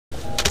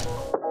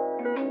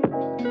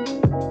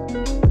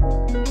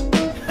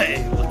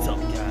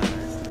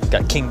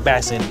Got King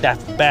Bass and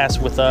Daft Bass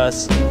with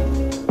us.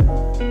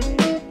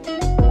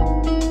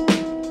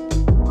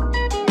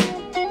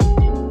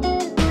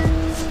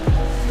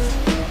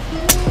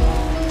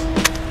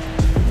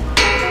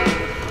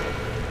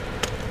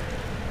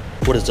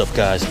 What is up,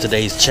 guys?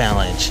 Today's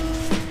challenge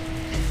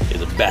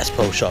is a Bass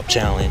Pro Shop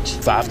challenge.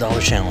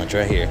 $5 challenge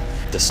right here.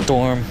 The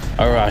Storm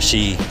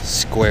Arashi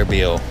Square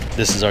Bill.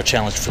 This is our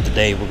challenge for the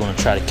day. We're gonna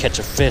try to catch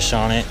a fish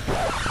on it.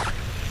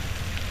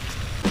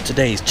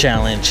 Today's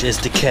challenge is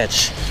to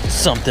catch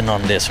something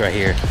on this right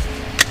here.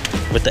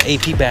 With the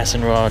AP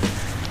Bassin Rod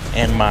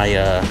and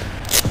my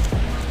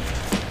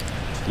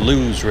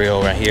Lose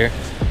reel right here.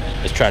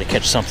 Let's try to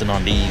catch something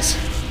on these.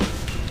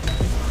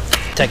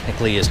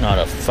 Technically, it's not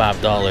a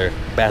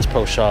 $5 Bass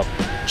Pro Shop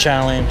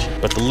challenge,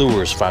 but the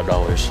lure is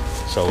 $5.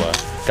 So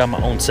got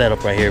my own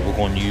setup right here. We're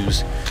going to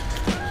use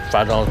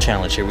 $5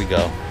 challenge. Here we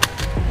go.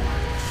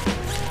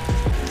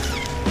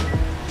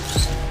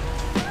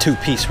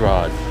 2-piece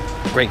rod,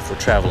 great for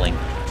traveling.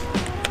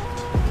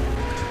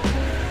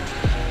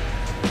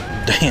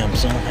 Damn,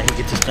 son, how you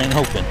get this thing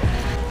open?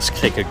 Let's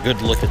take a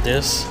good look at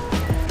this.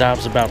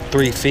 Dive's about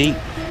 3 feet.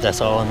 That's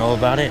all I know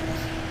about it.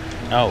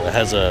 Oh, it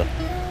has a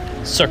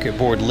circuit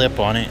board lip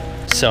on it,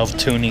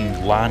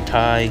 self-tuning line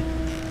tie,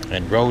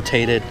 and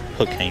rotated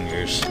hook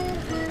hangers.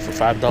 For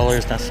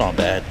 $5, that's not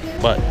bad,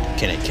 but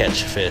can it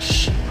catch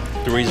fish?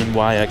 The reason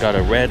why I got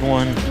a red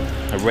one,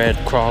 a red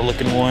craw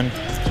looking one,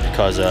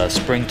 because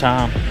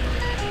springtime,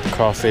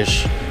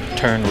 crawfish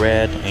turn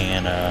red,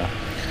 and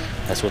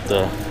that's what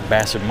the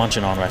bass are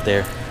munching on right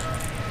there.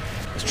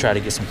 Let's try to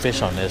get some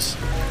fish on this.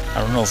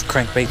 I don't know if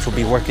crankbaits will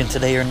be working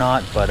today or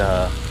not, but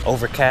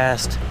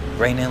overcast,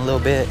 raining a little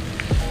bit.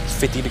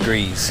 50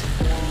 degrees.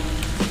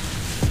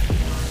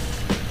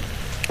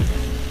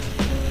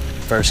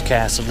 First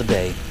cast of the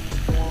day.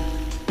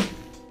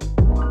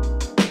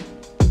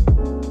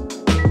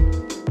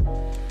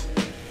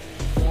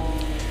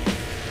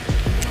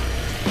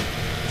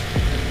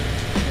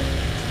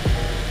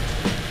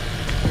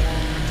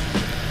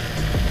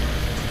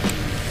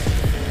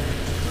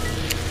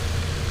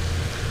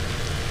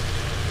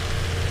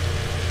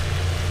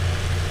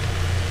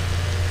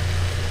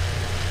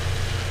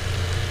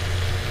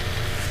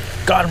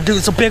 Got him, dude.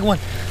 It's a big one.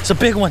 It's a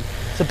big one.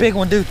 It's a big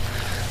one, dude.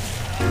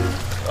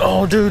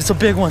 Oh, dude, it's a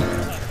big one.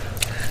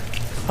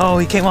 Oh,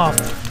 he came off.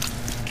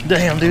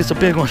 Damn, dude, it's a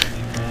big one.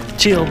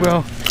 Chill,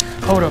 bro.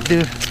 Hold up,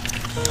 dude.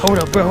 Hold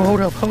up, bro. Hold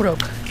up, hold up.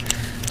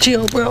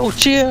 Chill, bro.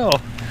 Chill.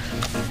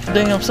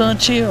 Damn, son,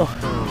 chill.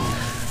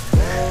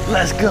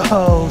 Let's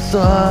go,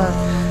 son.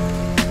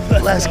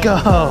 Let's go.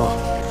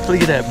 Look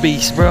at that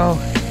beast, bro.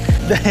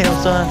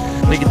 Damn,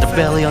 son. Look at the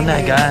belly on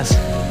that, guys.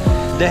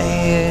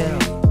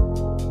 Damn.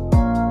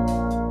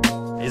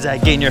 Is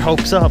that getting your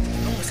hopes up?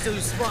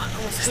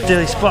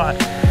 Steely spot.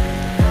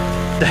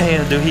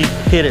 Damn, dude, he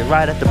hit it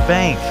right at the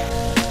bank.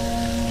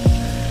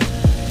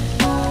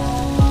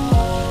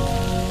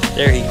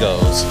 There he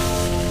goes.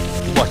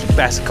 You're watching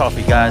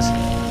BassAndCoffee, guys.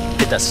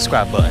 Hit that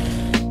subscribe button.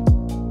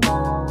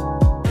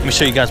 Let me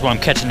show you guys what I'm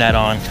catching that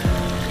on.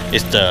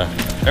 It's the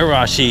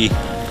Arashi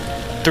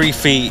 3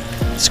 feet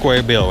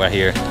square bill right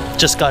here.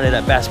 Just got it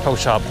at Bass Pro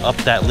Shop up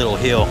that little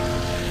hill.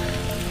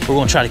 We're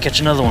gonna try to catch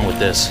another one with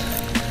this.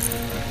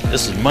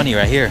 This is money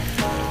right here.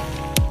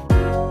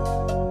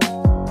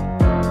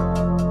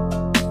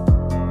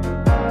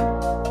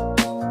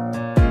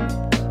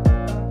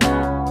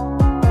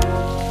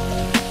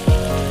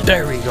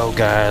 There we go,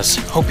 guys.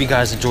 Hope you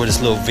guys enjoyed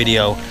this little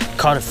video.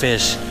 Caught a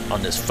fish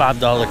on this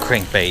 $5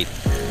 crankbait.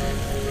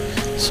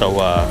 So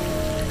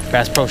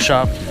Bass Pro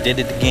Shop did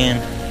it again.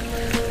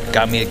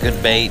 Got me a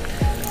good bait.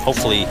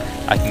 Hopefully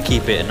I can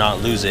keep it and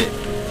not lose it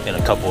in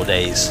a couple of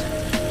days.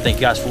 Thank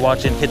you guys for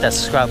watching. Hit that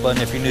subscribe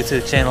button if you're new to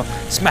the channel.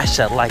 Smash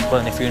that like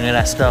button if you're into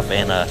that stuff.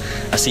 And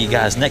I'll see you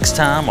guys next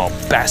time on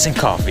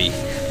BassAndCoffee.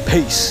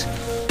 Peace.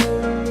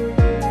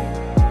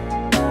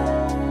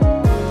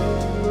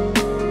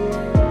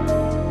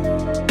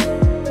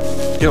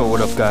 Yo, what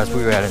up, guys?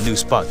 We were at a new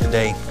spot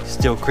today.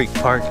 Still Creek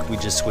Park. We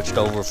just switched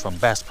over from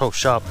Bass Pro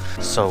Shop.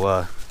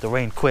 So the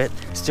rain quit.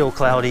 Still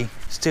cloudy.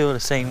 Still the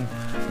same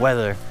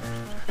weather.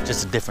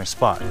 Just a different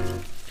spot.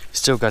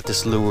 Still got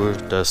this lure,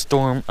 the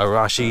Storm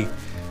Arashi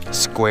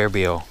Square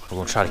Bill. We're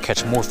gonna try to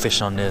catch more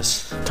fish on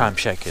this. Time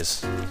check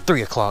is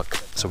 3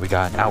 o'clock. So we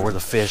got an hour worth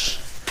of fish.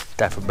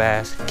 That for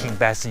bass. King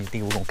Bass, you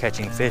think we're gonna catch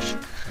any fish?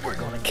 We're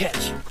gonna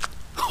catch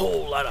a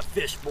whole lot of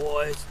fish,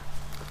 boys.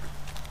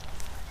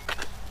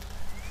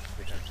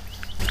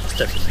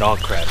 That's the dog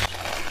crap.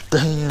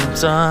 Damn,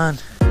 son.